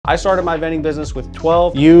I started my vending business with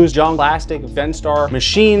 12 used junk plastic Vendstar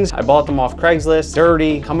machines. I bought them off Craigslist,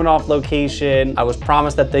 dirty, coming off location. I was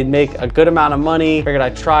promised that they'd make a good amount of money. Figured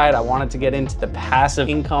I'd try it. I wanted to get into the passive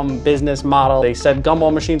income business model. They said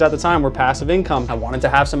gumball machines at the time were passive income. I wanted to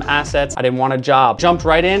have some assets. I didn't want a job. Jumped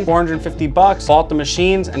right in, 450 bucks, bought the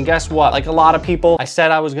machines, and guess what? Like a lot of people, I said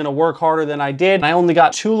I was gonna work harder than I did. And I only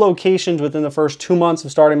got 2 locations within the first 2 months of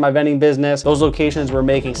starting my vending business. Those locations were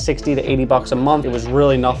making 60 to 80 bucks a month. It was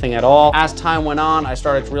really nothing at all. As time went on, I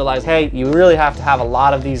started to realize, hey, you really have to have a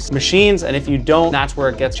lot of these machines, and if you don't, that's where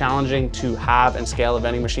it gets challenging to have and scale a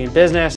vending machine business.